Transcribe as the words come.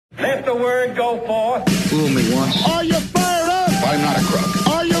Let the word go forth. Fool me once. Are you fired up? I'm not a crook.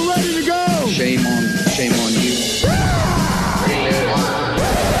 Are you ready to go? Shame on you.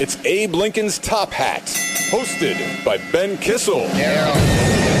 It's Abe Lincoln's Top Hat, hosted by Ben Kissel.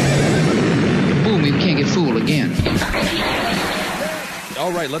 Fool me, we can't get fooled again.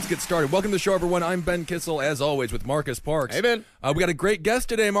 All right, let's get started. Welcome to the show, everyone. I'm Ben Kissel, as always, with Marcus Parks. Hey, Ben. We got a great guest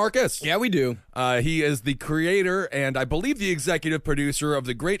today, Marcus. Yeah, we do. He is the creator and, I believe, the executive producer of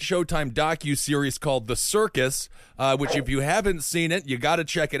the great Showtime docu-series called The Circus, which, if you haven't seen it, you got to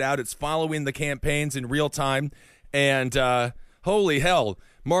check it out. It's following the campaigns in real time. And, holy hell,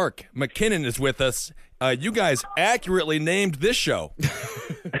 Mark McKinnon is with us. You guys accurately named this show.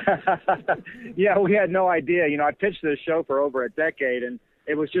 Yeah, we had no idea. You know, I pitched this show for over a decade, and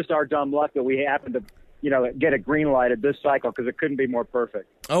it was just our dumb luck that we happened to, get a green light at this cycle because it couldn't be more perfect.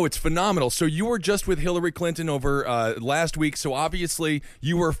 Oh, it's phenomenal. So you were just with Hillary Clinton over last week, so obviously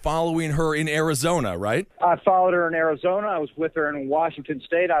you were following her in Arizona, right? I followed her in Arizona. I was with her in Washington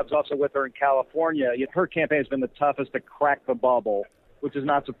State. I was also with her in California. Her campaign has been the toughest to crack the bubble, which is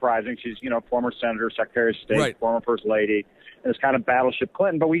not surprising. She's, former senator, secretary of state, right. Former first lady, and it's kind of battleship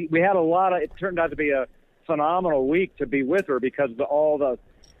Clinton. But we had a lot of, it turned out to be a phenomenal week to be with her because of all the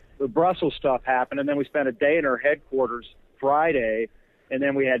Brussels stuff happened. And then we spent a day in her headquarters Friday, and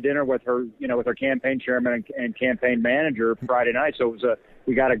then we had dinner with her, with her campaign chairman and campaign manager Friday night. So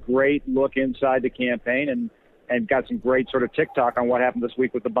we got a great look inside the campaign and got some great sort of TikTok on what happened this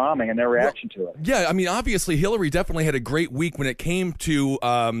week with the bombing and their reaction to it. Yeah, I mean, obviously Hillary definitely had a great week when it came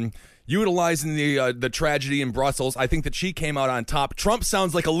to utilizing the tragedy in Brussels. I think that she came out on top. Trump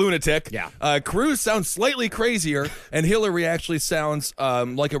sounds like a lunatic. Yeah. Cruz sounds slightly crazier, and Hillary actually sounds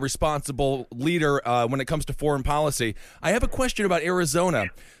like a responsible leader when it comes to foreign policy. I have a question about Arizona.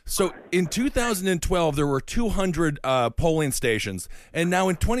 So in 2012, there were 200 polling stations, and now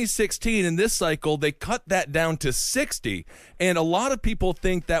in 2016, in this cycle, they cut that down to 60. And a lot of people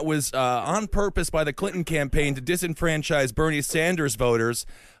think that was on purpose by the Clinton campaign to disenfranchise Bernie Sanders voters.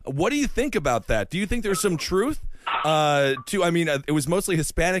 What do you think about that? Do you think there's some truth it was mostly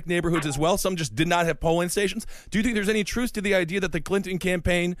Hispanic neighborhoods as well. Some just did not have polling stations. Do you think there's any truth to the idea that the Clinton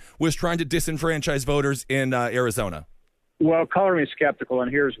campaign was trying to disenfranchise voters in Arizona? Well, color me skeptical,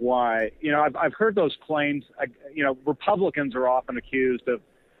 and here's why. I've heard those claims. Republicans are often accused of,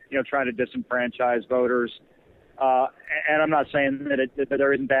 trying to disenfranchise voters. And I'm not saying that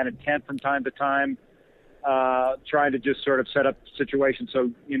there isn't that intent from time to time, trying to just sort of set up situations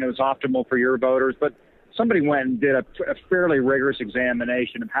so, it's optimal for your voters. But somebody went and did a fairly rigorous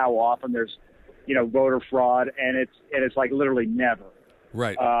examination of how often there's, voter fraud, and it's like literally never.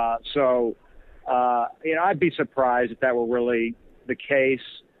 Right. I'd be surprised if that were really the case.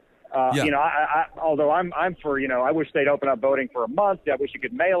 Although I'm for, I wish they'd open up voting for a month. I wish you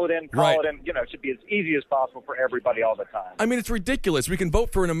could mail it in, call it in. It should be as easy as possible for everybody all the time. I mean, it's ridiculous. We can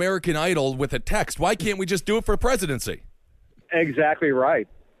vote for an American Idol with a text. Why can't we just do it for presidency? Exactly right.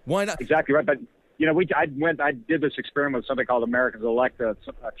 Why not? Exactly right. But, I did this experiment with something called Americans Elect a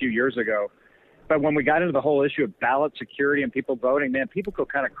few years ago. But when we got into the whole issue of ballot security and people voting, man, people go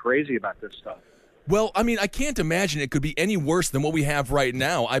kind of crazy about this stuff. Well, I mean, I can't imagine it could be any worse than what we have right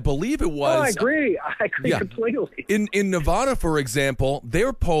now. I believe it was. Oh, I agree. I agree completely. In Nevada, for example,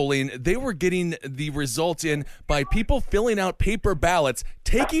 their polling, they were getting the results in by people filling out paper ballots,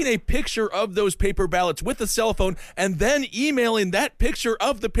 taking a picture of those paper ballots with a cell phone, and then emailing that picture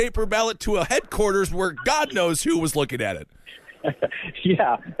of the paper ballot to a headquarters where God knows who was looking at it.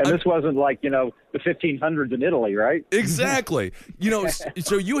 Yeah, and this wasn't like, the 1500s in Italy, right? Exactly.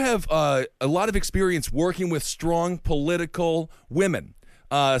 So you have a lot of experience working with strong political women,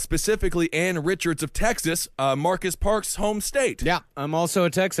 specifically Ann Richards of Texas, Marcus Parks' home state. Yeah, I'm also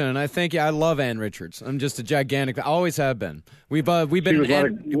a Texan, and I love Ann Richards. I'm just a gigantic, I always have been. We've been. She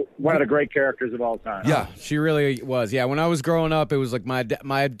was one of the great characters of all time. Yeah, she really was. Yeah, when I was growing up, it was like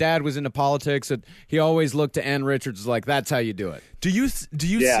my dad was into politics, and he always looked to Ann Richards like, that's how you do it. Do you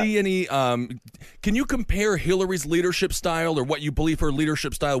see any? Can you compare Hillary's leadership style, or what you believe her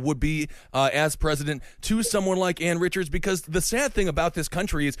leadership style would be as president, to someone like Ann Richards? Because the sad thing about this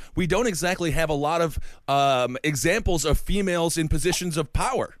country is we don't exactly have a lot of examples of females in positions of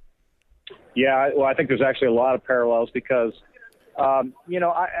power. Yeah, well, I think there's actually a lot of parallels because, I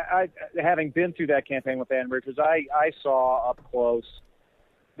having been through that campaign with Ann Richards, I saw up close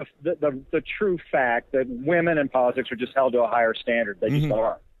the true fact that women in politics are just held to a higher standard. They just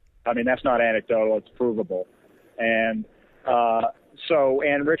are. I mean, that's not anecdotal. It's provable. And so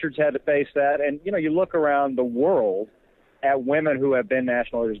Ann Richards had to face that. And, you look around the world at women who have been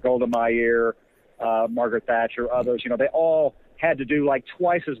national leaders, Golda Meir, Margaret Thatcher, others, they all had to do like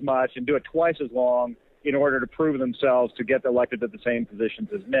twice as much and do it twice as long in order to prove themselves to get elected to the same positions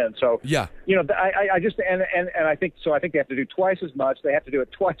as men. So, Yeah. you know, I just and I think so. I think they have to do twice as much. They have to do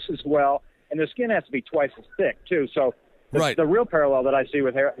it twice as well, and their skin has to be twice as thick too. So, Right. the real parallel that I see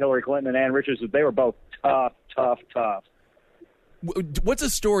with Hillary Clinton and Ann Richards is they were both tough. What's a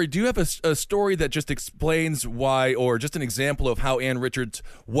story? Do you have a story that just explains why, or just an example of how Ann Richards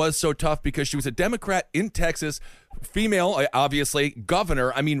was so tough? Because she was a Democrat in Texas, female, obviously,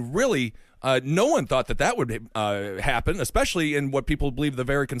 governor. I mean, really, no one thought that would happen, especially in what people believe the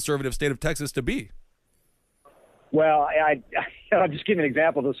very conservative state of Texas to be. Well, I'll just give you an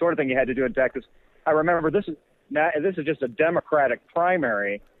example of the sort of thing you had to do in Texas. I remember this is just a Democratic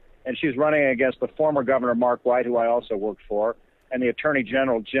primary, and she's running against the former governor Mark White, who I also worked for, and the Attorney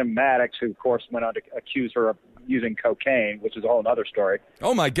General Jim Maddox, who of course went on to accuse her of using cocaine, which is a whole other story.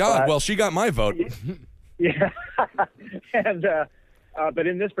 Oh my God! Well, she got my vote. Yeah, and but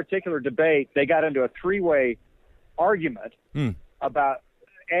in this particular debate, they got into a three-way argument about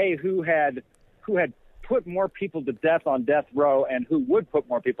who had put more people to death on death row and who would put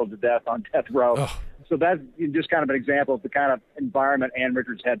more people to death on death row. Ugh. So that's just kind of an example of the kind of environment Ann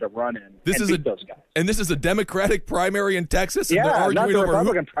Richards had to run in. This and is beat those guys. And this is a Democratic primary in Texas, and they're Yeah, arguing not the over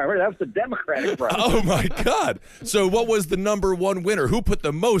Republican primary. That was the Democratic primary. Oh my God! So, what was the number one winner? Who put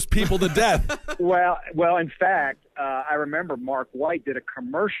the most people to death? Well, in fact, I remember Mark White did a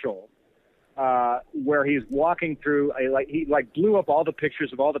commercial where he's walking through he blew up all the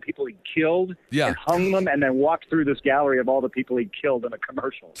pictures of all the people he killed and hung them, and then walked through this gallery of all the people he killed in a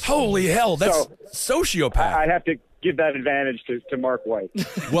commercial. Holy hell! That's sociopath. I'd have to give that advantage to Mark White.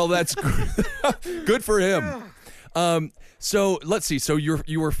 Well, that's good for him. So let's see. So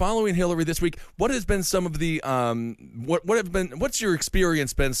you were following Hillary this week. What has been some of the what's your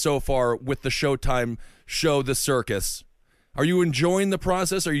experience been so far with the Showtime show, The Circus? Are you enjoying the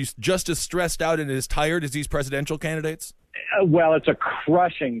process? Are you just as stressed out and as tired as these presidential candidates? Well, it's a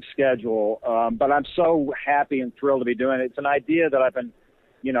crushing schedule, but I'm so happy and thrilled to be doing it. It's an idea that I've been,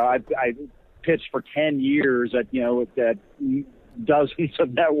 I pitched for 10 years at dozens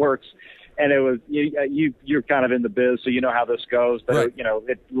of networks, and it was you're kind of in the biz, so you know how this goes. But right.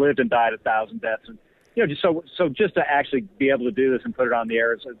 It lived and died 1,000 deaths, and so just to actually be able to do this and put it on the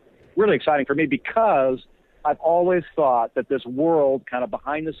air is really exciting for me, because I've always thought that this world kind of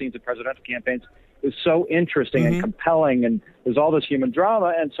behind the scenes of presidential campaigns is so interesting and compelling, and there's all this human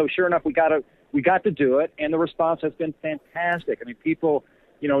drama. And so sure enough, we got to do it. And the response has been fantastic. I mean, people,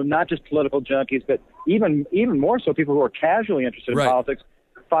 not just political junkies, but even more so people who are casually interested in politics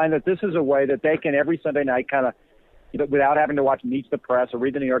find that this is a way that they can every Sunday night kind of, without having to watch Meet the Press or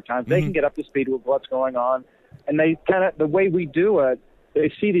read the New York Times, they can get up to speed with what's going on. And they kind of, the way we do it, they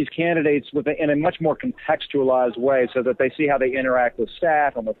see these candidates in a much more contextualized way, so that they see how they interact with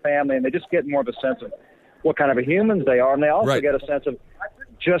staff and with family, and they just get more of a sense of what kind of humans they are, and they also get a sense of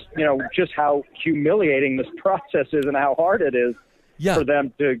just how humiliating this process is and how hard it is for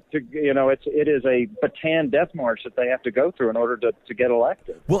them to it is a Bataan death march that they have to go through in order to get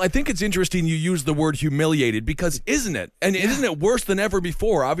elected. Well, I think it's interesting you use the word humiliated, because isn't it? And isn't it worse than ever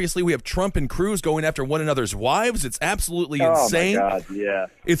before? Obviously, we have Trump and Cruz going after one another's wives. It's absolutely insane. Oh, my God, yeah.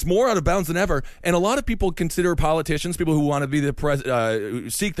 It's more out of bounds than ever. And a lot of people consider politicians, people who want to be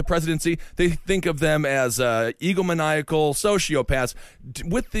seek the presidency, they think of them as egomaniacal sociopaths.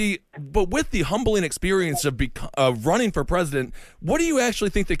 With the humbling experience of running for president, what do you actually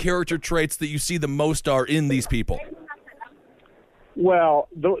think the character traits that you see the most are in these people? Well,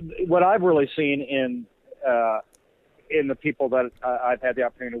 what I've really seen in the people that I've had the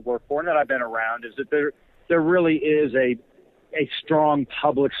opportunity to work for and that I've been around is that there really is a strong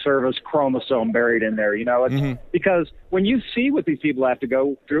public service chromosome buried in there. Because when you see what these people have to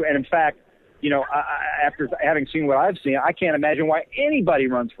go through, and in fact, after having seen what I've seen, I can't imagine why anybody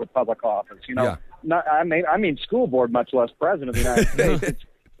runs for public office. I mean school board, much less president of the United States.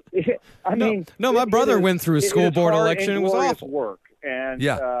 My brother went through a school board election. It was awful. Work and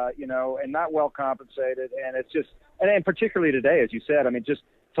and not well compensated, and it's just and particularly today, as you said. I mean, just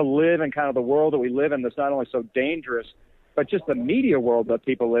to live in kind of the world that we live in, that's not only so dangerous, but just the media world that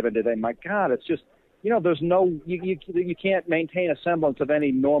people live in today. My God, it's just. There's you can't maintain a semblance of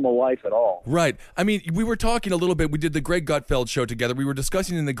any normal life at all. Right. I mean, we were talking a little bit. We did the Greg Gutfeld show together. We were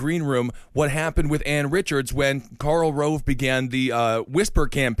discussing in the green room what happened with Ann Richards when Karl Rove began the Whisper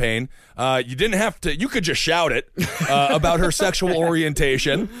campaign. You didn't have to. You could just shout it about her sexual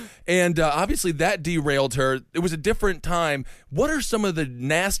orientation. And obviously that derailed her. It was a different time. What are some of the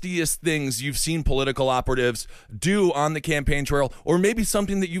nastiest things you've seen political operatives do on the campaign trail, or maybe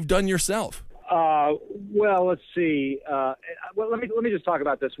something that you've done yourself? Well, let's see. Let me just talk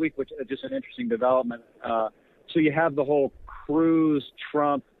about this week, which is just an interesting development. So you have the whole Cruz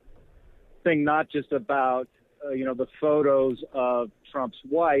Trump thing, not just about the photos of Trump's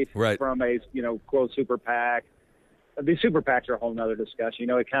wife from a quote super PAC. The super PACs are a whole nother discussion.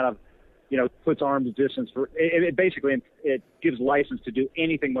 It kind of puts arm's distance for it. Basically, it gives license to do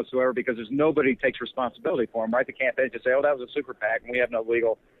anything whatsoever because there's nobody takes responsibility for them, right? The campaign just say, "Oh, that was a super PAC," and we have no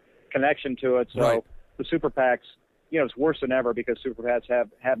legal connection to it. So the super PACs, it's worse than ever because super PACs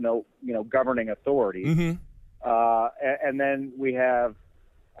have no governing authority. Mm-hmm. And then we have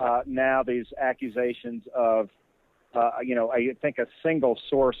now these accusations of I think a single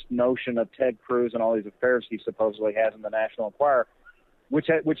source notion of Ted Cruz and all these affairs he supposedly has in the National Enquirer,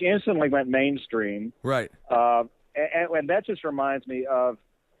 which instantly went mainstream. Right. And that just reminds me of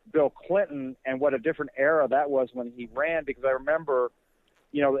Bill Clinton and what a different era that was when he ran, because I remember,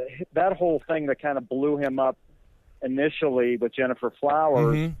 that whole thing that kind of blew him up initially with Jennifer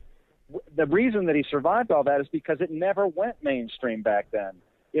Flowers. Mm-hmm. The reason that he survived all that is because it never went mainstream back then.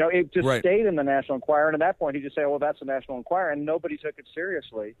 It just stayed in the National Enquirer, and at that point, he just said, well, that's the National Enquirer, and nobody took it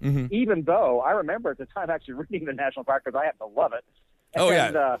seriously, even though I remember at the time actually reading the National Enquirer because I happen to love it.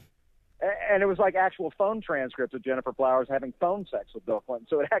 And it was like actual phone transcripts of Jennifer Flowers having phone sex with Bill Clinton,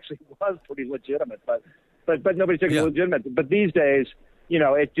 so it actually was pretty legitimate, but nobody took it legitimate. But these days,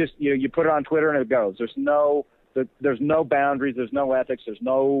 it just, you put it on Twitter and it goes. There's no boundaries, there's no ethics, there's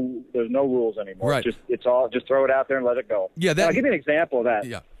no rules anymore. Right. It's all just throw it out there and let it go. Yeah, I'll give you an example of that.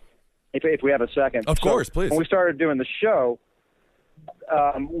 Yeah. If we have a second. Of course, please. When we started doing the show,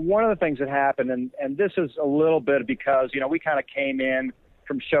 one of the things that happened, and this is a little bit because we kind of came in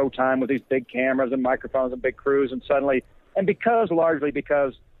from Showtime with these big cameras and microphones and big crews, and suddenly, and largely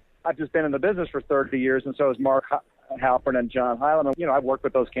because I've just been in the business for 30 years, and so has Mark Halpern and John Hyland. I've worked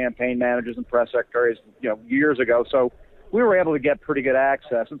with those campaign managers and press secretaries, years ago. So we were able to get pretty good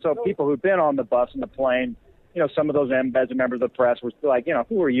access. And so people who've been on the bus and the plane, some of those embeds and members of the press were like,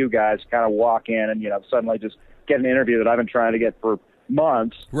 who are you guys? Kind of walk in and, suddenly just get an interview that I've been trying to get for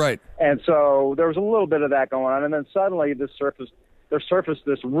months. Right. And so there was a little bit of that going on. And then suddenly there surfaced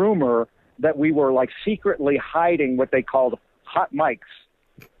this rumor that we were like secretly hiding what they called hot mics.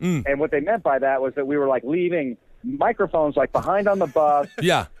 And what they meant by that was that we were like leaving microphones like behind on the bus,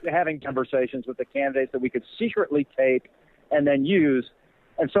 having conversations with the candidates that we could secretly tape and then use.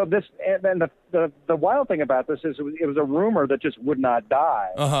 And so the wild thing about this is it was a rumor that just would not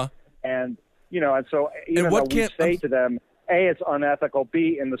die. And and so even though we say to them, A, it's unethical,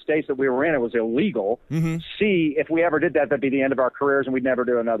 B, in the states that we were in, it was illegal, C, if we ever did that, that'd be the end of our careers and we'd never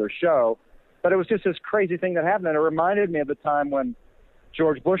do another show. But it was just this crazy thing that happened, and it reminded me of the time when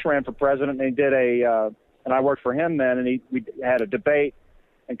George Bush ran for president, and he did and I worked for him then, and we had a debate,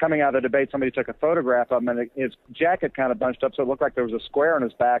 and coming out of the debate, somebody took a photograph of him, and his jacket kind of bunched up, so it looked like there was a square on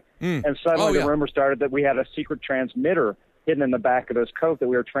his back, and suddenly the rumor started that we had a secret transmitter hidden in the back of his coat that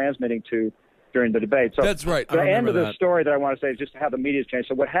we were transmitting to during the debate. So that's right. The end of the story that I want to say is just how the media's changed.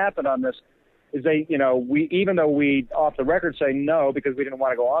 So what happened on this is we even though we off the record say no because we didn't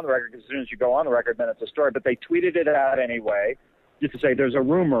want to go on the record, because as soon as you go on the record, then it's a story, but they tweeted it out anyway, just to say there's a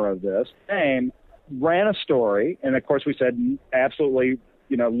rumor of this. And ran a story, and of course we said absolutely,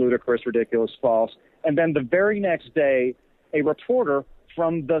 ludicrous, ridiculous, false. And then the very next day, a reporter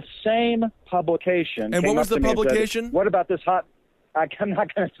from the same publication. And what was the publication? Said, what about this hot? I'm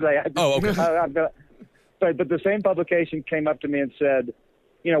not going to say. Okay. But the same publication came up to me and said,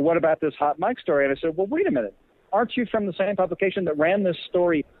 what about this hot mic story? And I said, well, wait a minute. Aren't you from the same publication that ran this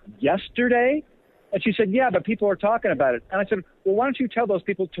story yesterday? And she said, yeah, but people are talking about it. And I said, well, why don't you tell those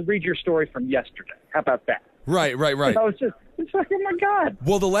people to read your story from yesterday? How about that? Right. It's like, oh, my God.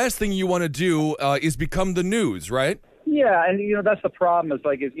 Well, the last thing you want to do is become the news, right? Yeah, and, that's the problem is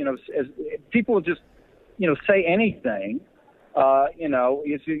as people will just, say anything. Ben,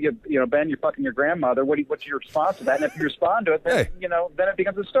 you're fucking your grandmother. What's your response to that? And if you respond to it, then, then it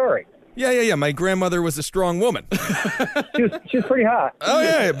becomes a story. Yeah. My grandmother was a strong woman. she was pretty hot. Oh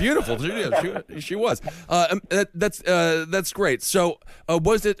yeah, beautiful. She was. That's great. So,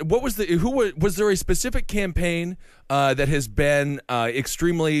 was there a specific campaign that has been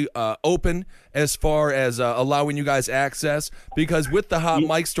extremely open as far as allowing you guys access? Because with the hot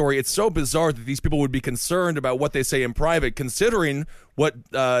mic story, it's so bizarre that these people would be concerned about what they say in private, considering what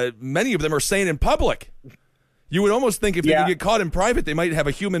many of them are saying in public. You would almost think if they could get caught in private, they might have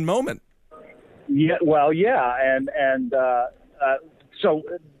a human moment. Yeah, well, yeah, and so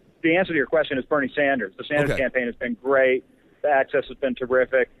the answer to your question is Bernie Sanders. The Sanders campaign has been great. The access has been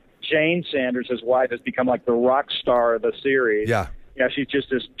terrific. Jane Sanders, his wife, has become like the rock star of the series. Yeah. she's just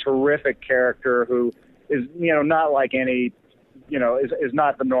this terrific character who is, not like any, is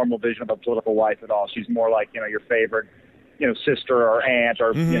not the normal vision of a political wife at all. She's more like, your favorite, sister or aunt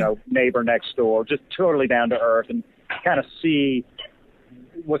or, neighbor next door, just totally down to earth, and kind of see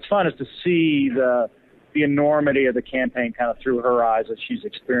what's fun is to see the enormity of the campaign kind of through her eyes as she's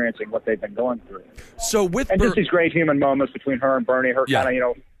experiencing what they've been going through. So just these great human moments between her and Bernie, her kind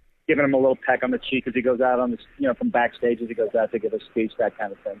of, giving him a little peck on the cheek as he goes out on this, from backstage as he goes out to give a speech, that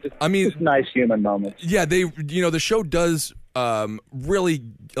kind of thing. Just nice human moments. Yeah, the show does really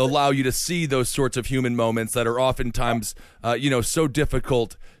allow you to see those sorts of human moments that are oftentimes, so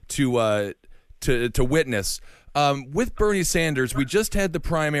difficult to witness. With Bernie Sanders, we just had the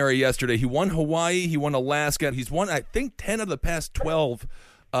primary yesterday. He won Hawaii, he won Alaska, he's won, I think, 10 of the past 12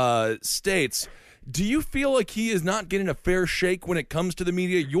 states. Do you feel like he is not getting a fair shake when it comes to the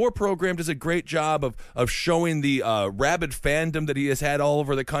media? Your program does a great job of showing the rabid fandom that he has had all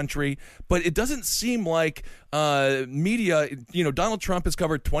over the country, but it doesn't seem like media, Donald Trump has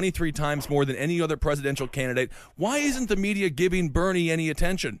covered 23 times more than any other presidential candidate. Why isn't the media giving Bernie any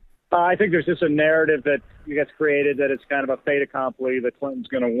attention? I think there's just a narrative that gets created that it's kind of a fait accompli that Clinton's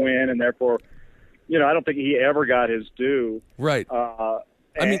going to win, and therefore, I don't think he ever got his due. Right.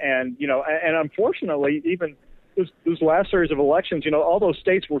 And unfortunately, even this last series of elections, all those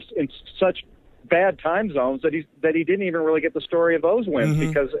states were in such bad time zones that he didn't even really get the story of those wins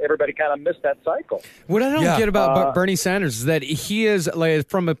because everybody kind of missed that cycle. What I don't get about Bernie Sanders is that he is, like,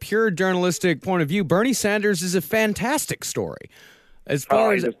 from a pure journalistic point of view, Bernie Sanders is a fantastic story. As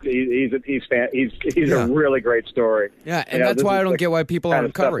far as he's a really great story. Yeah, and that's why I don't get why people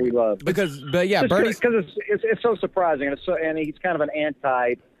aren't covering it. We love. Because it's so surprising, and he's kind of an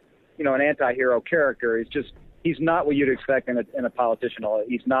anti-hero character. He's not what you'd expect in a politician.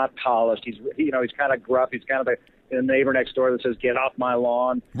 He's not polished. He's kind of gruff. He's kind of the neighbor next door that says, "Get off my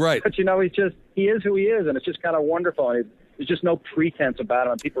lawn." Right. But he is who he is, and it's just kind of wonderful. And there's just no pretense about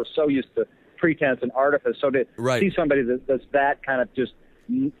him. And people are so used to pretense and artifice. So to see somebody that's that kind of just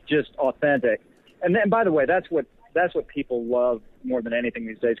authentic, and then, by the way, that's what people love more than anything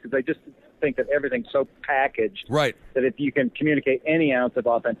these days, because they just think that everything's so packaged, right, that if you can communicate any ounce of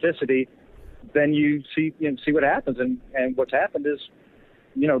authenticity, then you see what happens. And what's happened is,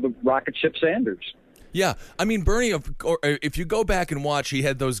 the rocket ship Sanders. Yeah, I mean, Bernie, if you go back and watch, he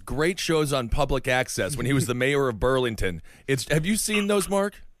had those great shows on public access when he was the mayor of Burlington. Have you seen those,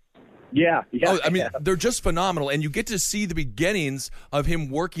 Mark? Yeah. Oh, I mean, they're just phenomenal, and you get to see the beginnings of him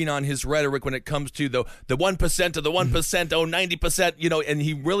working on his rhetoric when it comes to the 1% of the 1%, 90%, and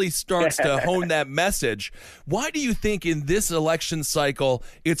he really starts to hone that message. Why do you think in this election cycle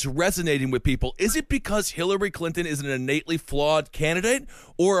it's resonating with people? Is it because Hillary Clinton is an innately flawed candidate,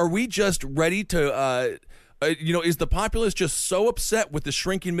 or are we just ready to is the populace just so upset with the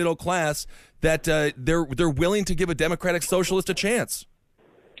shrinking middle class that they're willing to give a Democratic Socialist a chance?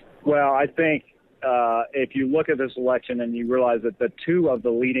 Well, I think if you look at this election and you realize that the two of the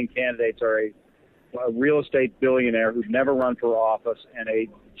leading candidates are a real estate billionaire who's never run for office and a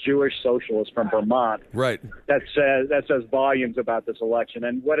Jewish socialist from Vermont, right? That says volumes about this election.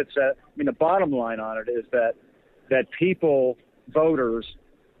 And what it says, the bottom line on it is that voters,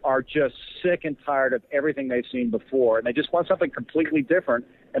 are just sick and tired of everything they've seen before, and they just want something completely different.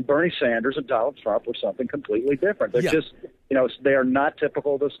 And Bernie Sanders and Donald Trump were something completely different. They're just, they are not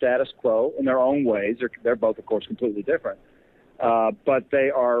typical of the status quo in their own ways. They're both, of course, completely different. But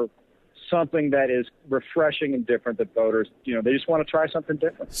they are something that is refreshing and different that voters, they just want to try something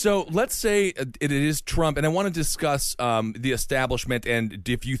different. So let's say it is Trump, and I want to discuss the establishment and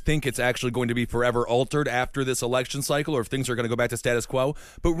if you think it's actually going to be forever altered after this election cycle or if things are going to go back to status quo.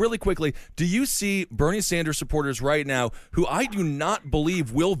 But really quickly, do you see Bernie Sanders supporters right now who I do not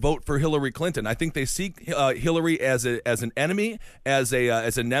believe will vote for Hillary Clinton? I think they see Hillary as an enemy, as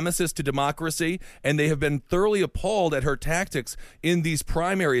a nemesis to democracy, and they have been thoroughly appalled at her tactics in these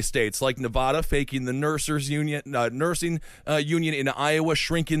primary states like Nevada, faking the nursing union in Iowa,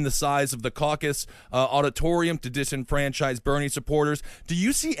 shrinking the size of the caucus auditorium to disenfranchise Bernie supporters. Do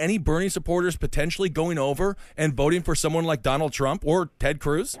you see any Bernie supporters potentially going over and voting for someone like Donald Trump or Ted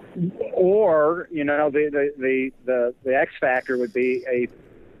Cruz? Or, the X factor would be a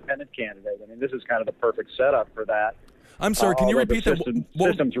independent candidate. I mean, this is kind of the perfect setup for that. I'm sorry, can you repeat that?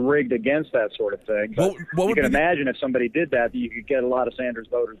 System's rigged against that sort of thing. But you can imagine if somebody did that, you could get a lot of Sanders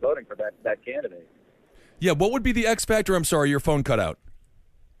voters voting for that candidate. Yeah, what would be the X factor? I'm sorry, your phone cut out.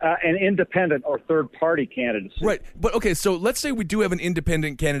 an independent or third-party candidacy. Right, but okay, so let's say we do have an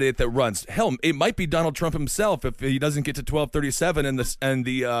independent candidate that runs. Hell, it might be Donald Trump himself if he doesn't get to 1237 and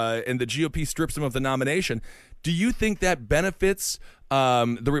the GOP strips him of the nomination. Do you think that benefits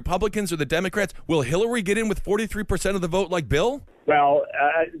the Republicans or the Democrats? Will Hillary get in with 43% of the vote like Bill? Well,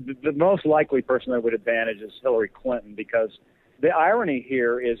 the most likely person that would advantage is Hillary Clinton, because the irony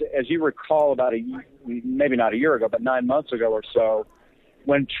here is, as you recall, about maybe not a year ago, but 9 months ago or so,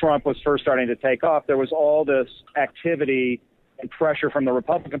 when Trump was first starting to take off, there was all this activity and pressure from the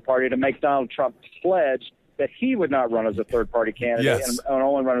Republican Party to make Donald Trump pledge that he would not run as a third-party candidate Yes. and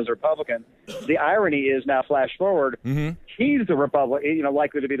only run as a Republican. The irony is now, flash forward, he's the Republican,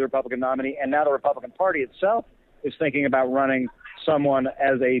 likely to be the Republican nominee, and now the Republican Party itself is thinking about running someone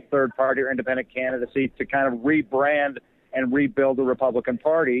as a third-party or independent candidacy to kind of rebrand and rebuild the Republican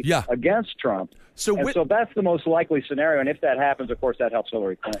Party against Trump. So that's the most likely scenario, and if that happens, of course, that helps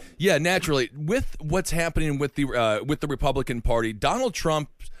Hillary Clinton. Yeah, naturally. With what's happening with the Republican Party, Donald Trump,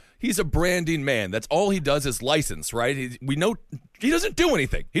 he's a branding man. That's all he does is license, right? We know he doesn't do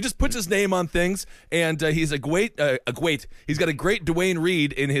anything. He just puts his name on things, and he's he's got a great Duane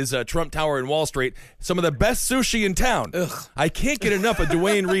Reade in his Trump Tower in Wall Street. Some of the best sushi in town. Ugh. I can't get enough of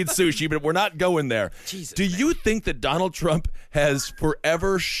Duane Reade sushi, but we're not going there. Jesus, do you think that Donald Trump has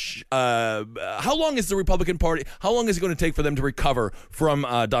forever? How long is the Republican Party? How long is it going to take for them to recover from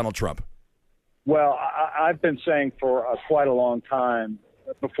Donald Trump? Well, I've been saying for quite a long time,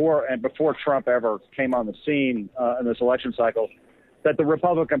 before Trump ever came on the scene in this election cycle, that the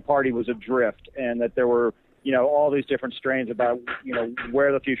Republican Party was adrift, and that there were, all these different strains about,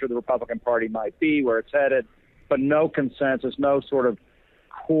 where the future of the Republican Party might be, where it's headed, but no consensus, no sort of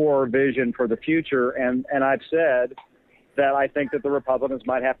core vision for the future. And I've said that I think that the Republicans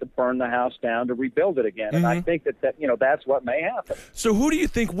might have to burn the house down to rebuild it again. And I think that that's what may happen. So who do you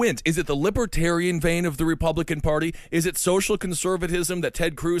think wins? Is it the libertarian vein of the Republican Party? Is it social conservatism that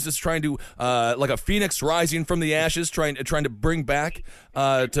Ted Cruz is trying to, like a phoenix rising from the ashes, trying to bring back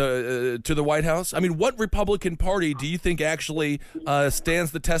to the White House? I mean, what Republican Party do you think actually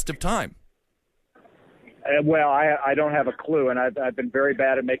stands the test of time? Well, I don't have a clue, and I've been very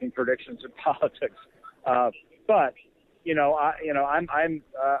bad at making predictions in politics. But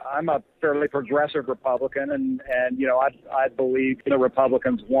I'm a fairly progressive Republican, and I believe the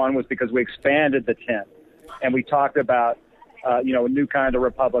Republicans won was because we expanded the tent, and we talked about a new kind of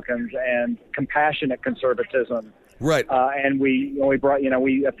Republicans and compassionate conservatism. Right. And we brought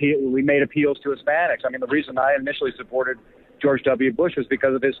we made appeals to Hispanics. I mean, the reason I initially supported George W. Bush was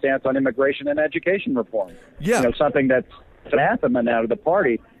because of his stance on immigration and education reform. Yeah. Something that's anathema now to the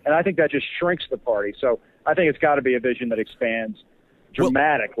party, and I think that just shrinks the party. So I think it's got to be a vision that expands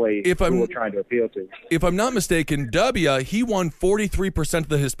dramatically who we're trying to appeal to. If I'm not mistaken, he won 43% of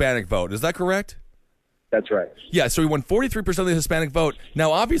the Hispanic vote. Is that correct? That's right. Yeah, so he won 43% of the Hispanic vote.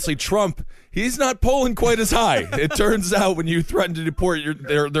 Now, obviously, Trump, he's not polling quite as high. It turns out when you threaten to deport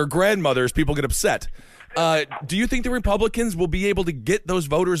their grandmothers, people get upset. Do you think the Republicans will be able to get those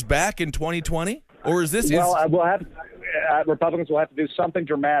voters back in 2020? Or is this... Republicans will have to do something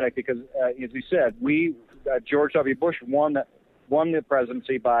dramatic because, as you said, George W. Bush won the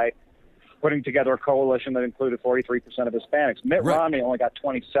presidency by putting together a coalition that included 43% of Hispanics. Mitt Romney only got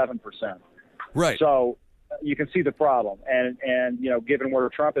 27%. Right. So you can see the problem. And given where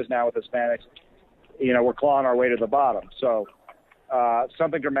Trump is now with Hispanics, we're clawing our way to the bottom. So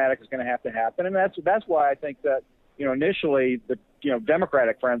something dramatic is going to have to happen. And that's why I think that, initially the,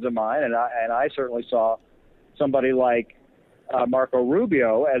 Democratic friends of mine, and I certainly saw somebody like Marco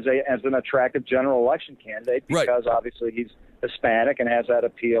Rubio as an attractive general election candidate because obviously he's Hispanic and has that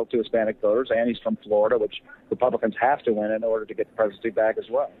appeal to Hispanic voters, and he's from Florida, which Republicans have to win in order to get the presidency back as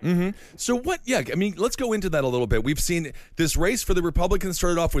well. Mm-hmm. So let's go into that a little bit. We've seen this race for the Republicans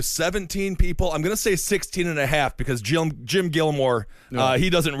started off with 17 people. I'm going to say 16 and a half because Jim Gilmore, he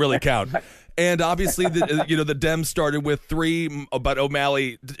doesn't really count. And obviously, the Dems started with 3, but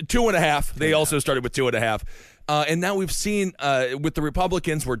O'Malley 2.5. They also started with 2.5. And now we've seen with the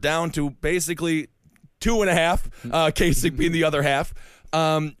Republicans, we're down to basically 2.5, Kasich being the other half.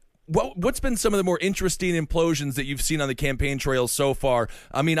 What's been some of the more interesting implosions that you've seen on the campaign trail so far?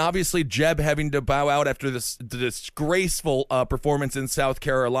 I mean, obviously, Jeb having to bow out after this disgraceful performance in South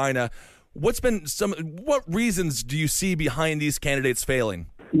Carolina. What reasons do you see behind these candidates failing?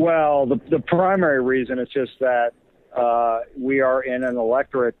 Well, the primary reason is just that we are in an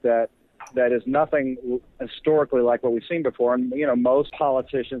electorate that is nothing historically like what we've seen before. And, most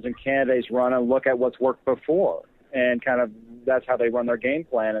politicians and candidates run and look at what's worked before, and kind of that's how they run their game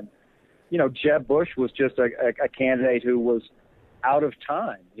plan. And, Jeb Bush was just a candidate who was out of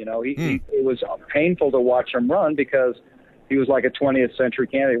time. You know, it was painful to watch him run because he was like a 20th century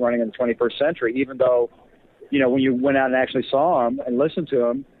candidate running in the 21st century, even though, you know, when you went out and actually saw him and listened to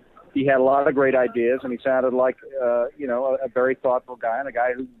him, he had a lot of great ideas, and he sounded like, you know, a very thoughtful guy and a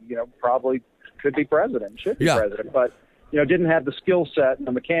guy who, you know, probably could be president, should be president, but, you know, didn't have the skill set and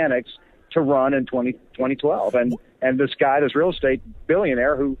the mechanics to run in 2012. And this guy, this real estate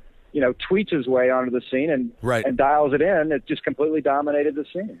billionaire who, you know, tweets his way onto the scene and dials it in, it just completely dominated the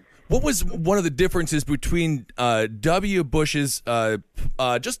scene. What was one of the differences between W. Bush's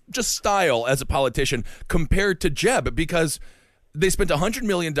just style as a politician compared to Jeb? Because they spent $100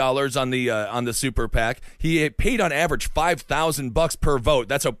 million on the super PAC. He paid on average $5,000 per vote.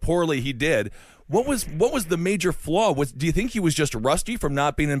 That's how poorly he did. What was the major flaw? Do you think he was just rusty from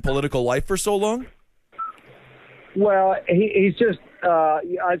not being in political life for so long? Well, he's just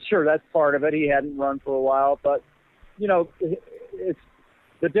I'm sure that's part of it. He hadn't run for a while, but you know, it's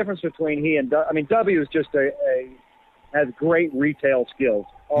the difference between he and W is just has great retail skills.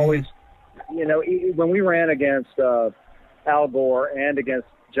 Always, you know, when we ran against Al Gore and against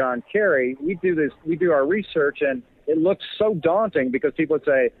John Kerry, we do our research, and it looks so daunting because people would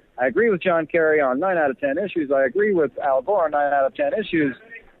say, I agree with John Kerry on 9 out of 10 issues. I agree with Al Gore on 9 out of 10 issues.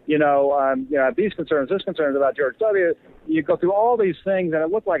 You know, I have these concerns, this concerns about George W. You go through all these things, and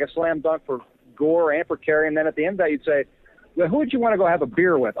it looked like a slam dunk for Gore and for Kerry. And then at the end of that, you'd say, well, who would you want to go have a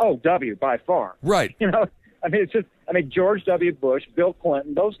beer with? Oh, W, by far. Right. You know, George W. Bush, Bill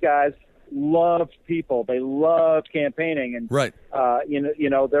Clinton, those guys loved people. They loved campaigning, and right. You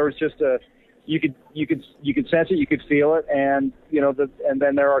know, there was just you could sense it, you could feel it, and you know, and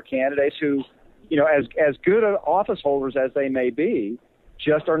then there are candidates who, you know, as good office holders as they may be,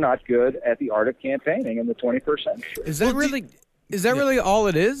 just are not good at the art of campaigning in the 21st century. Is that really all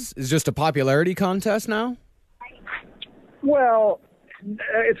it is? Is just a popularity contest now? Well,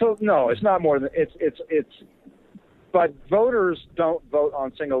 it's not more than it's. But voters don't vote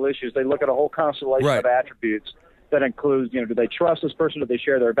on single issues. They look at a whole constellation of attributes that includes, you know, do they trust this person? Do they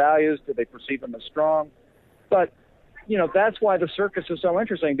share their values? Do they perceive them as strong? But, you know, that's why the circus is so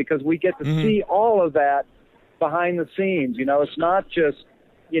interesting, because we get to see all of that behind the scenes. You know, it's not just,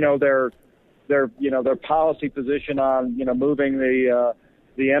 you know, their policy position on, you know, moving the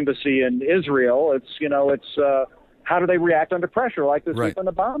embassy in Israel. It's, you know, how do they react under pressure, like this week when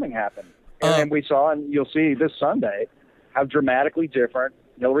the bombing happened. And we saw, and you'll see this Sunday, how dramatically different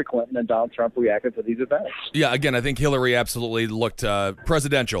Hillary Clinton and Donald Trump reacted to these events. Yeah, again, I think Hillary absolutely looked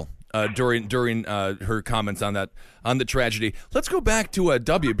presidential during her comments on the tragedy. Let's go back to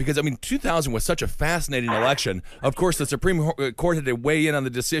W, because 2000 was such a fascinating election. Of course, the Supreme Court had to weigh in on the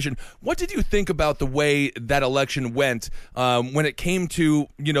decision. What did you think about the way that election went when it came to,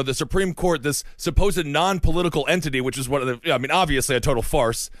 you know, the Supreme Court, this supposed non-political entity, which is one of the, obviously a total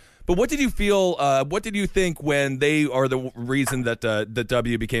farce. But what did you feel? What did you think when they are the reason that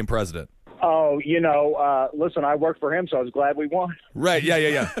W became president? Oh, you know, listen, I worked for him, so I was glad we won. Right?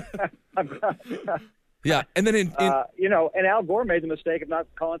 Yeah. Yeah, and then you know, and Al Gore made the mistake of not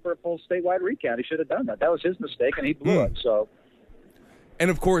calling for a full statewide recount. He should have done that. That was his mistake, and he blew it. So,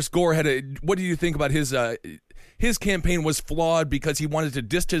 and of course, Gore had a. What do you think about his campaign was flawed because he wanted to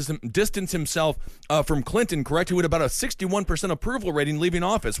distance himself from Clinton, correct? Who had about a 61% approval rating leaving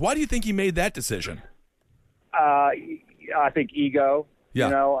office. Why do you think he made that decision? I think ego.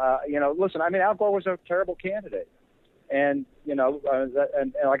 Yeah. You know, listen, Al Gore was a terrible candidate. And, you know,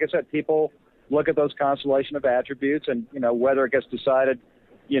 and like I said, people look at those constellation of attributes, and, you know, whether it gets decided,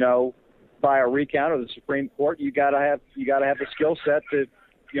 you know, by a recount or the Supreme Court, you gotta have the skill set to,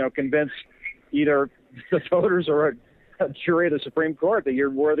 you know, convince either the voters or a jury of the Supreme Court that you're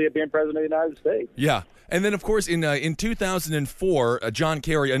worthy of being president of the United States. Yeah. And then, of course, in 2004, John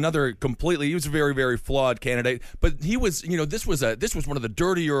Kerry, he was a very, very flawed candidate, but he was, you know, this was one of the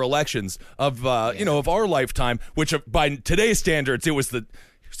dirtier elections of of our lifetime, which by today's standards, it was the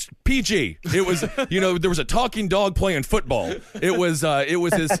PG. It was, you know, there was a talking dog playing football. It was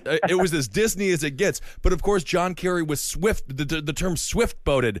as Disney as it gets. But of course, John Kerry was swift. The term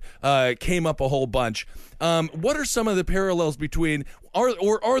swift-boated came up a whole bunch. What are some of the parallels between,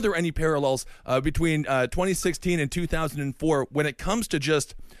 are there any parallels between 2016 and 2004 when it comes to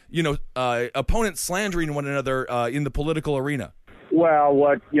just, you know, opponents slandering one another in the political arena? Well,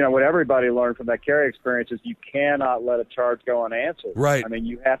 what everybody learned from that Kerry experience is you cannot let a charge go unanswered. Right.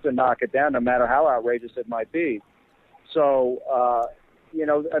 You have to knock it down, no matter how outrageous it might be. So,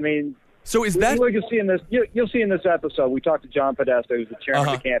 So is that? You'll see in this episode. We talked to John Podesta, who's the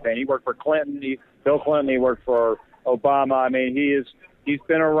chairman of the campaign. He worked for Clinton, Bill Clinton. He worked for Obama. He's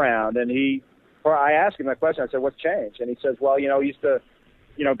been around, and he I asked him that question. I said, "What's changed?" And he says, "Well, it used to,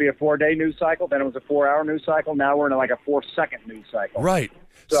 be a 4-day news cycle. Then it was a 4-hour news cycle. Now we're in like a 4-second news cycle." Right.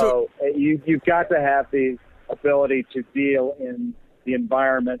 So you've got to have the ability to deal in the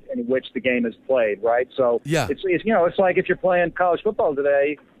environment in which the game is played, right? So yeah. it's like if you're playing college football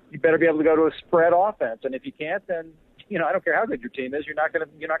today, you better be able to go to a spread offense, and if you can't, then I don't care how good your team is, you're not going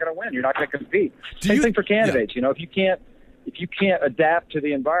to win. You're not going to compete. Same thing for candidates. Yeah. If you can't adapt to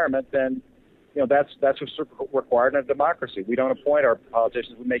the environment, then that's what's required in a democracy. We don't appoint our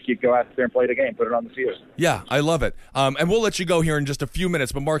politicians. We make you go out there and play the game, put it on the field. Yeah, I love it. And we'll let you go here in just a few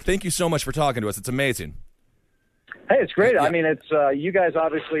minutes. But Mark, thank you so much for talking to us. It's amazing. Hey, it's great. Yeah. I mean, it's you guys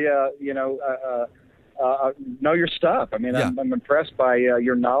obviously know your stuff. I mean, yeah. I'm impressed by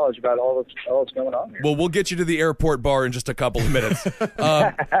your knowledge about all that's going on here. Well, we'll get you to the airport bar in just a couple of minutes. But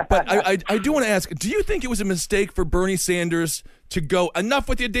I do want to ask, do you think it was a mistake for Bernie Sanders to go, enough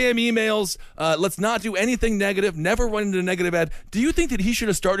with your damn emails, let's not do anything negative, never run into a negative ad? Do you think that he should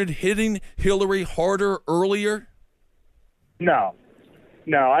have started hitting Hillary harder earlier? No,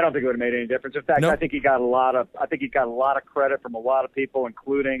 I don't think it would have made any difference. In fact, Nope. I think he got a lot of credit from a lot of people,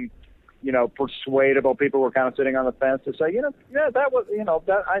 including persuadable people who were kind of sitting on the fence to say, that was,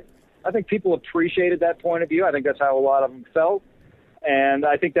 I think people appreciated that point of view. I think that's how a lot of them felt. And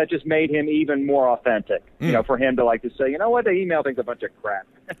I think that just made him even more authentic, for him to like to say, the email thing's a bunch of crap.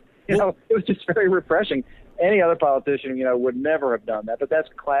 It was just very refreshing. Any other politician, would never have done that. But that's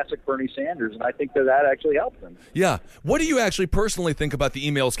classic Bernie Sanders, and I think that actually helped him. Yeah. What do you actually personally think about the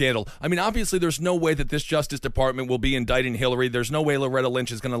email scandal? I mean, obviously, there's no way that this Justice Department will be indicting Hillary. There's no way Loretta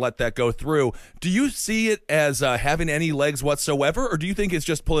Lynch is going to let that go through. Do you see it as having any legs whatsoever, or do you think it's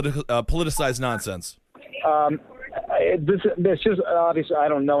just politicized nonsense? It's just obviously I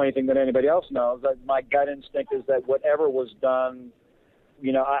don't know anything that anybody else knows. My gut instinct is that whatever was done,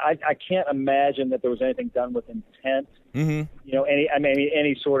 I can't imagine that there was anything done with intent. Mm-hmm.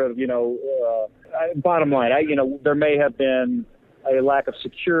 Any sort of bottom line. There may have been a lack of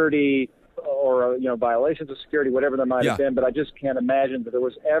security or violations of security, whatever there might have been, but I just can't imagine that there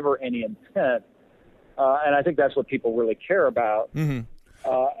was ever any intent. And I think that's what people really care about. Mm-hmm.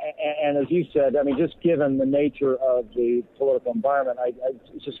 And as you said, I mean, just given the nature of the political environment,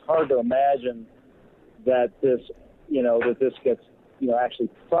 it's just hard to imagine that this gets, actually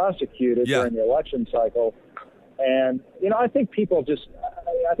prosecuted during the election cycle. And, I think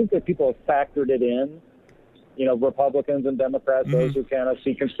that people have factored it in, Republicans and Democrats, mm-hmm. those who kind of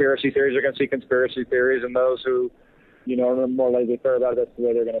see conspiracy theories are going to see conspiracy theories, and those who, are more laissez-faire about it, that's the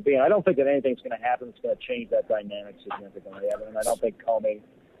way they're going to be. And I don't think that anything's going to happen that's going to change that dynamic significantly. And I don't think Comey,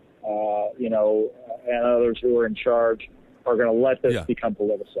 and others who are in charge are going to let this become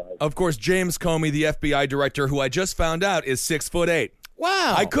politicized. Of course, James Comey, the FBI director, who I just found out is 6'8".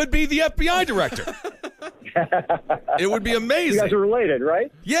 Wow. I could be the FBI director. It would be amazing. You guys are related,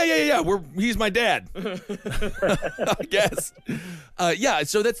 right? Yeah. He's my dad. I guess.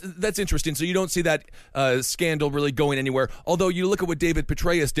 So that's interesting. So you don't see that scandal really going anywhere. Although you look at what David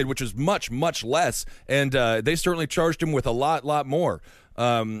Petraeus did, which was much, much less, and they certainly charged him with a lot more,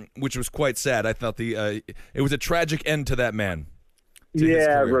 which was quite sad. I thought it was a tragic end to that man.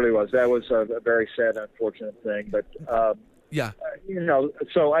 Yeah, it really was. That was a very sad, unfortunate thing. But yeah,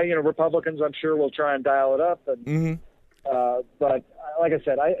 Republicans, I'm sure, will try and dial it up. And, mm-hmm. But like I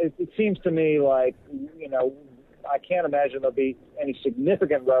said, it seems to me like, I can't imagine there'll be any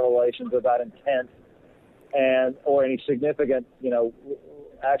significant revelations about intent or any significant,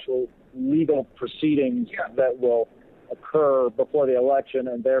 actual legal proceedings that will occur before the election,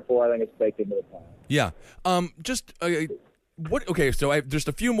 and therefore I think it's baked into the plan. Yeah. Okay, so I just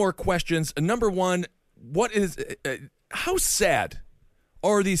a few more questions. Number one, how sad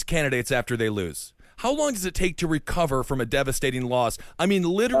are these candidates after they lose? How long does it take to recover from a devastating loss? I mean,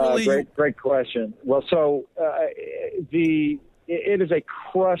 literally. Great question. Well, so it is a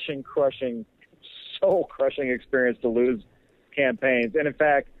crushing, soul-crushing experience to lose campaigns. And in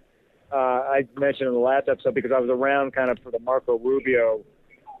fact, I mentioned in the last episode, because I was around kind of for the Marco Rubio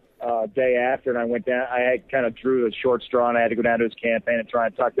day after, and I went down. I had kind of drew the short straw, and I had to go down to his campaign and try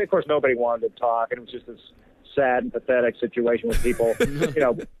and talk. Of course, nobody wanted to talk, and it was just this sad and pathetic situation with people,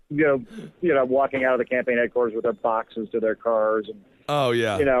 walking out of the campaign headquarters with their boxes to their cars. And,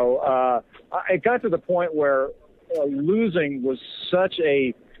 it got to the point where losing was such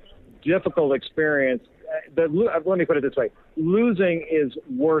a difficult experience. Let me put it this way: losing is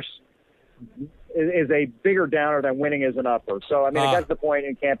worse. Is a bigger downer than winning is an upper. So, I mean, it got to the point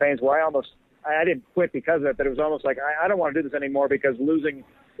in campaigns where I didn't quit because of it, but it was almost like, I don't want to do this anymore because losing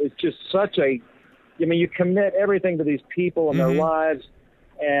is just such you commit everything to these people and their lives.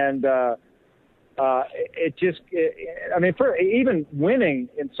 And, I mean, for even winning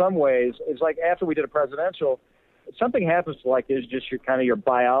in some ways, it's like after we did a presidential, something happens to like is just your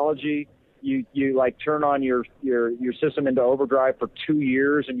biology. You like turn on your system into overdrive for 2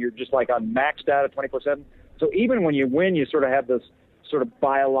 years, and you're just like on maxed out at 24/7. So even when you win, you sort of have this sort of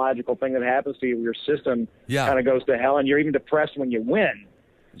biological thing that happens to you. Your system kind of goes to hell, and you're even depressed when you win.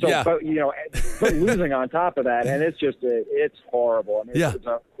 So, but losing on top of that, and it's horrible. I mean,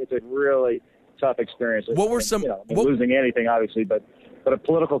 it's a really tough experience. What were some losing anything, obviously, but a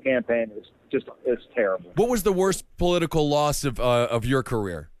political campaign it's terrible. What was the worst political loss of your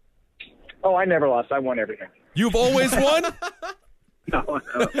career? Oh, I never lost. I won everything. You've always won?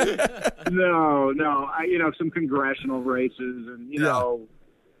 No. Some congressional races, and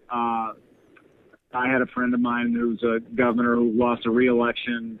I had a friend of mine who's a governor who lost a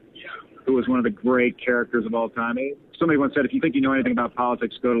re-election, who was one of the great characters of all time. Somebody once said, if you think you know anything about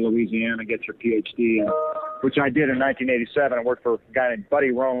politics, go to Louisiana and get your Ph.D., which I did in 1987. I worked for a guy named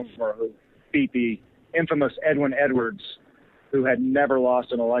Buddy Roemer, who beat the infamous Edwin Edwards, who had never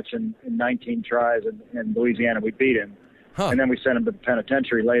lost an election in 19 tries in Louisiana. We beat him. And then we sent him to the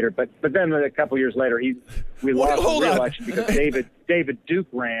penitentiary later. But then a couple years later, we lost the re-election because David Duke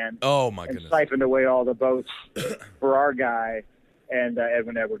ran. Oh, my and goodness. siphoned away all the votes for our guy, and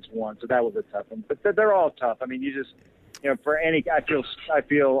Edwin Edwards won. So that was a tough one. But they're all tough. I mean, you just, for any, I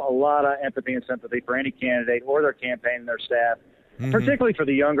feel a lot of empathy and sympathy for any candidate or their campaign and their staff, particularly for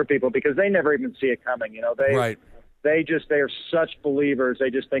the younger people, because they never even see it coming. They are such believers.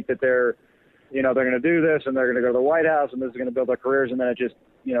 They just think that they're going to do this, and they're going to go to the White House, and this is going to build their careers, and then it just,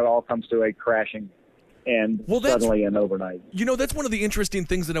 all comes to a crashing end suddenly and overnight. That's one of the interesting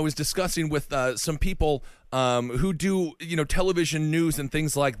things that I was discussing with some people who do, television news and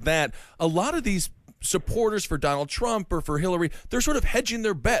things like that. A lot of these supporters for Donald Trump or for Hillary, they're sort of hedging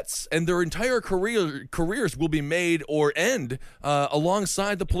their bets, and their entire careers will be made or end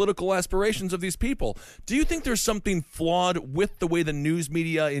alongside the political aspirations of these people. Do you think there's something flawed with the way the news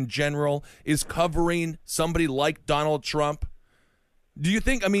media in general is covering somebody like Donald Trump? Do you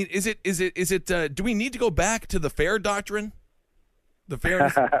think, is it do we need to go back to the FAIR doctrine? The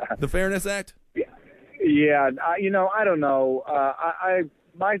Fairness Act? Yeah, I don't know.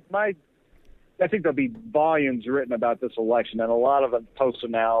 I think there'll be volumes written about this election, and a lot of it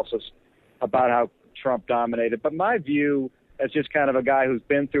post-analysis about how Trump dominated. But my view, as just kind of a guy who's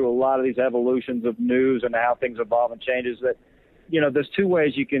been through a lot of these evolutions of news and how things evolve and change, is that, there's two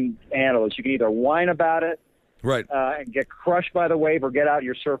ways you can handle this. You can either whine about it, right, and get crushed by the wave, or get out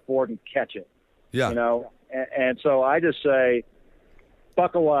your surfboard and catch it. Yeah. And so I just say,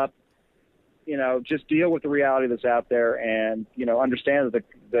 buckle up. Just deal with the reality that's out there, and understand that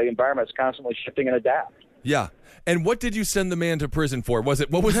the environment is constantly shifting and adapt. Yeah. And what did you send the man to prison for? What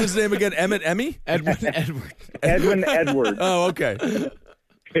was his name again? Emmett Emmy? Edwin Edwards. Oh, okay.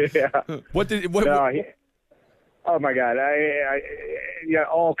 Yeah. Oh my God!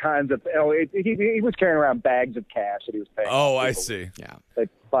 All kinds of. He was carrying around bags of cash that he was paying. Oh, I see. Yeah. They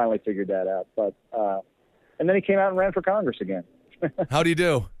finally figured that out, but and then he came out and ran for Congress again. How'd he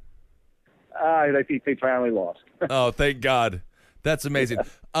do? They finally lost. Oh, thank God. That's amazing.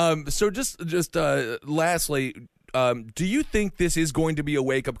 So just lastly, do you think this is going to be a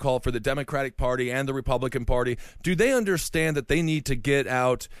wake-up call for the Democratic Party and the Republican Party? Do they understand that they need to get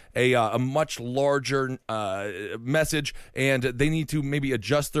out a much larger message, and they need to maybe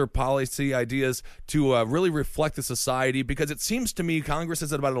adjust their policy ideas to really reflect the society? Because it seems to me Congress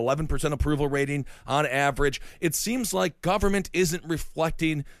is at about an 11% approval rating on average. It seems like government isn't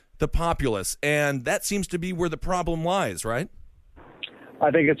reflecting the populace, and that seems to be where the problem lies, right? I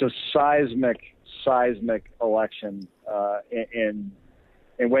think it's a seismic election in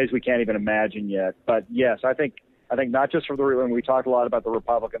ways we can't even imagine yet. But yes, I think not just for when we talked a lot about the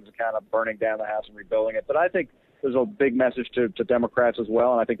Republicans kind of burning down the house and rebuilding it, but I think there's a big message to Democrats as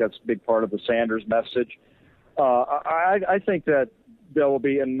well, and I think that's a big part of the Sanders message. I think that there will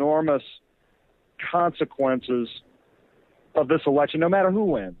be enormous consequences of this election, no matter who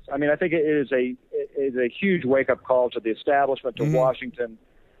wins. I mean, I think it is a huge wake-up call to the establishment, to Washington,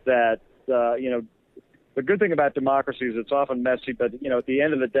 that the good thing about democracy is it's often messy, but at the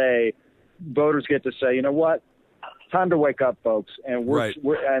end of the day, voters get to say, you know what, time to wake up, folks. And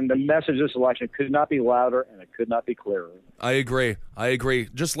and the message of this election could not be louder, and it could not be clearer. I agree.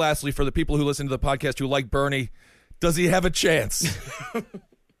 Just lastly, for the people who listen to the podcast who like Bernie, does he have a chance?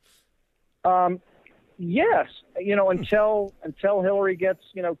 Yes, until Hillary gets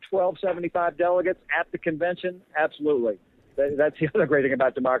 1275 delegates at the convention, absolutely. That's the other great thing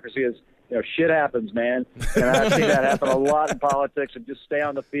about democracy is shit happens, man. And I've seen that happen a lot in politics. And just stay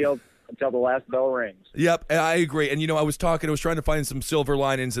on the field until the last bell rings. Yep, I agree. And, I was trying to find some silver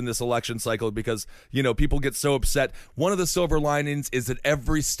linings in this election cycle because, people get so upset. One of the silver linings is that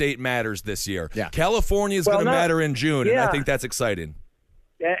every state matters this year. Yeah. California is going to matter in June, and I think that's exciting.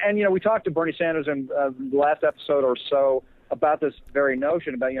 And we talked to Bernie Sanders in the last episode or so about this very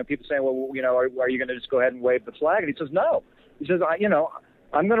notion about, people saying, well, are you going to just go ahead and wave the flag? And he says, no. He says,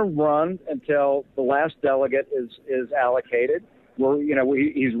 I'm going to run until the last delegate is allocated.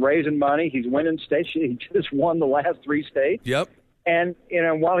 He's raising money. He's winning states. He just won the last 3 states. Yep. And,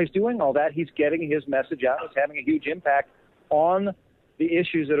 while he's doing all that, he's getting his message out. It's having a huge impact on the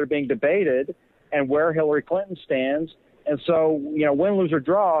issues that are being debated and where Hillary Clinton stands. And so, win, lose, or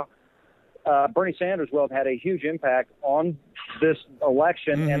draw, Bernie Sanders will have had a huge impact on this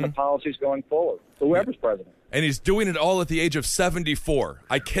election and the policies going forward, whoever's president. And he's doing it all at the age of 74.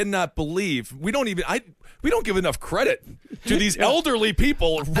 I cannot believe we don't give enough credit to these elderly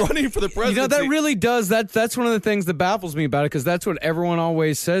people running for the presidency. That really does. That's one of the things that baffles me about it, because that's what everyone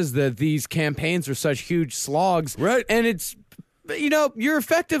always says, that these campaigns are such huge slogs. Right. And it's, you're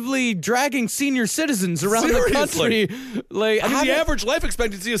effectively dragging senior citizens around the country. The average life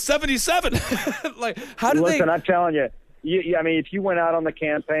expectancy is 77. How do Listen, I'm telling you, if you went out on the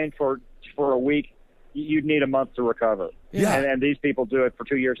campaign for a week, you'd need a month to recover. Yeah. And these people do it for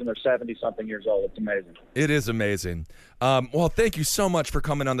 2 years, and they're 70-something years old. It's amazing. It is amazing. Well, thank you so much for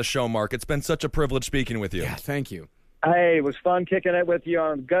coming on the show, Mark. It's been such a privilege speaking with you. Yeah, thank you. Hey, it was fun kicking it with you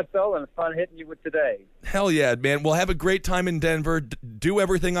on Gutfeld and fun hitting you with today. Hell yeah, man. We'll have a great time in Denver. Do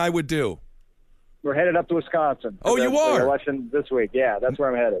everything I would do. We're headed up to Wisconsin. Oh, you are? The election this week. Yeah, that's where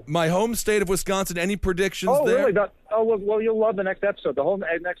I'm headed. My home state of Wisconsin. Any predictions there? Oh, really? Well, you'll love the next episode. The whole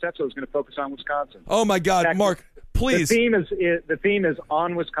next episode is going to focus on Wisconsin. Oh, my God. Fact, Mark, please. The theme is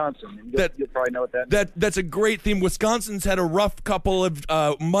on Wisconsin. You'll probably know what that means. That's a great theme. Wisconsin's had a rough couple of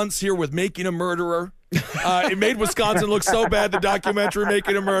months here with Making a Murderer. It made Wisconsin look so bad, the documentary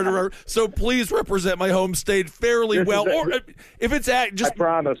Making a Murderer. So please represent my home state fairly well. Or if it's just... I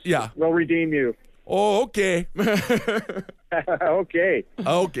promise. Yeah. We'll redeem you. Oh, okay. Okay.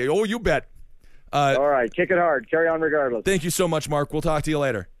 Okay. Oh, you bet. All right. Kick it hard. Carry on regardless. Thank you so much, Mark. We'll talk to you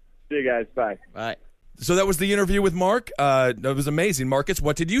later. See you guys. Bye. Bye. So that was the interview with Mark. It was amazing. Marcus,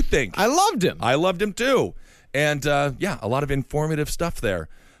 what did you think? I loved him. I loved him too. And a lot of informative stuff there.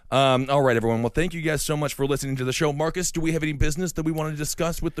 All right, everyone. Well, thank you guys so much for listening to the show. Marcus, do we have any business that we want to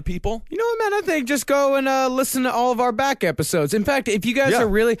discuss with the people? You know what, man? I think just go and listen to all of our back episodes. In fact, if you guys are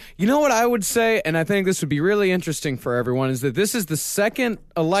really... You know what I would say, and I think this would be really interesting for everyone, is that this is the second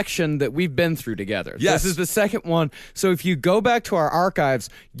election that we've been through together. Yes. This is the second one. So if you go back to our archives,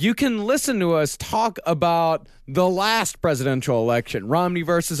 you can listen to us talk about the last presidential election, Romney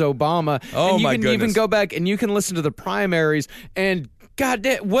versus Obama. Oh, and you my can goodness. even go back and you can listen to the primaries and... God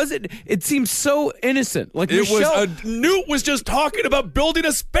damn, it seems so innocent. Like Newt was just talking about building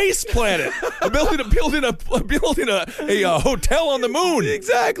a space planet, building a hotel on the moon.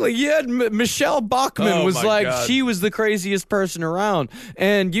 Exactly. Yeah, Michelle Bachmann was like, God. she was the craziest person around.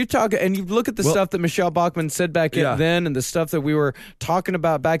 And you look at the stuff that Michelle Bachmann said back then, and the stuff that we were talking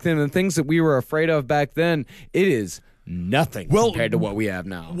about back then, and the things that we were afraid of back then. It is nothing compared to what we have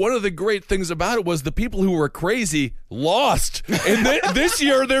now. One of the great things about it was the people who were crazy lost, and this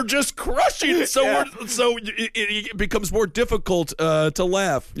year they're just crushing. So it becomes more difficult to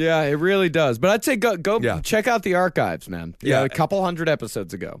laugh. Yeah, it really does. But I'd say go check out the archives, man. Yeah, a couple hundred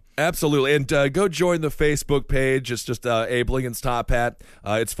episodes ago. Absolutely, and go join the Facebook page. It's just Abe Lincoln's Top Hat.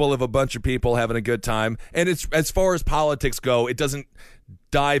 It's full of a bunch of people having a good time, and it's as far as politics go, it doesn't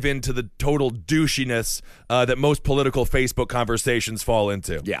dive into the total douchiness that most political Facebook conversations fall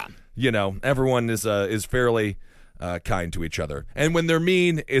into. Yeah. Everyone is fairly kind to each other. And when they're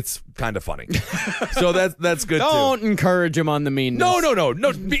mean, it's kind of funny. So that's good, Don't encourage them on the meanness. No.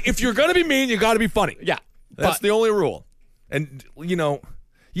 If you're going to be mean, you got to be funny. Yeah. That's the only rule. And,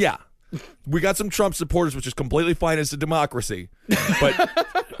 we got some Trump supporters, which is completely fine as a democracy. But,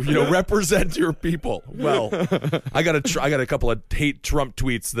 represent your people. Well, I got a couple of hate Trump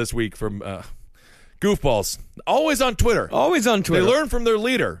tweets this week from goofballs. Always on Twitter. Always on Twitter. They learn from their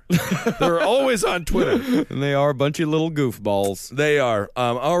leader. They're always on Twitter. And they are a bunch of little goofballs. They are.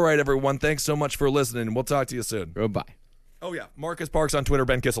 All right, everyone. Thanks so much for listening. We'll talk to you soon. Goodbye. Oh, yeah. Marcus Parks on Twitter.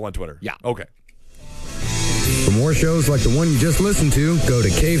 Ben Kissel on Twitter. Yeah. Okay. For more shows like the one you just listened to, go to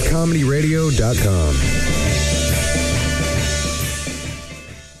cavecomedyradio.com.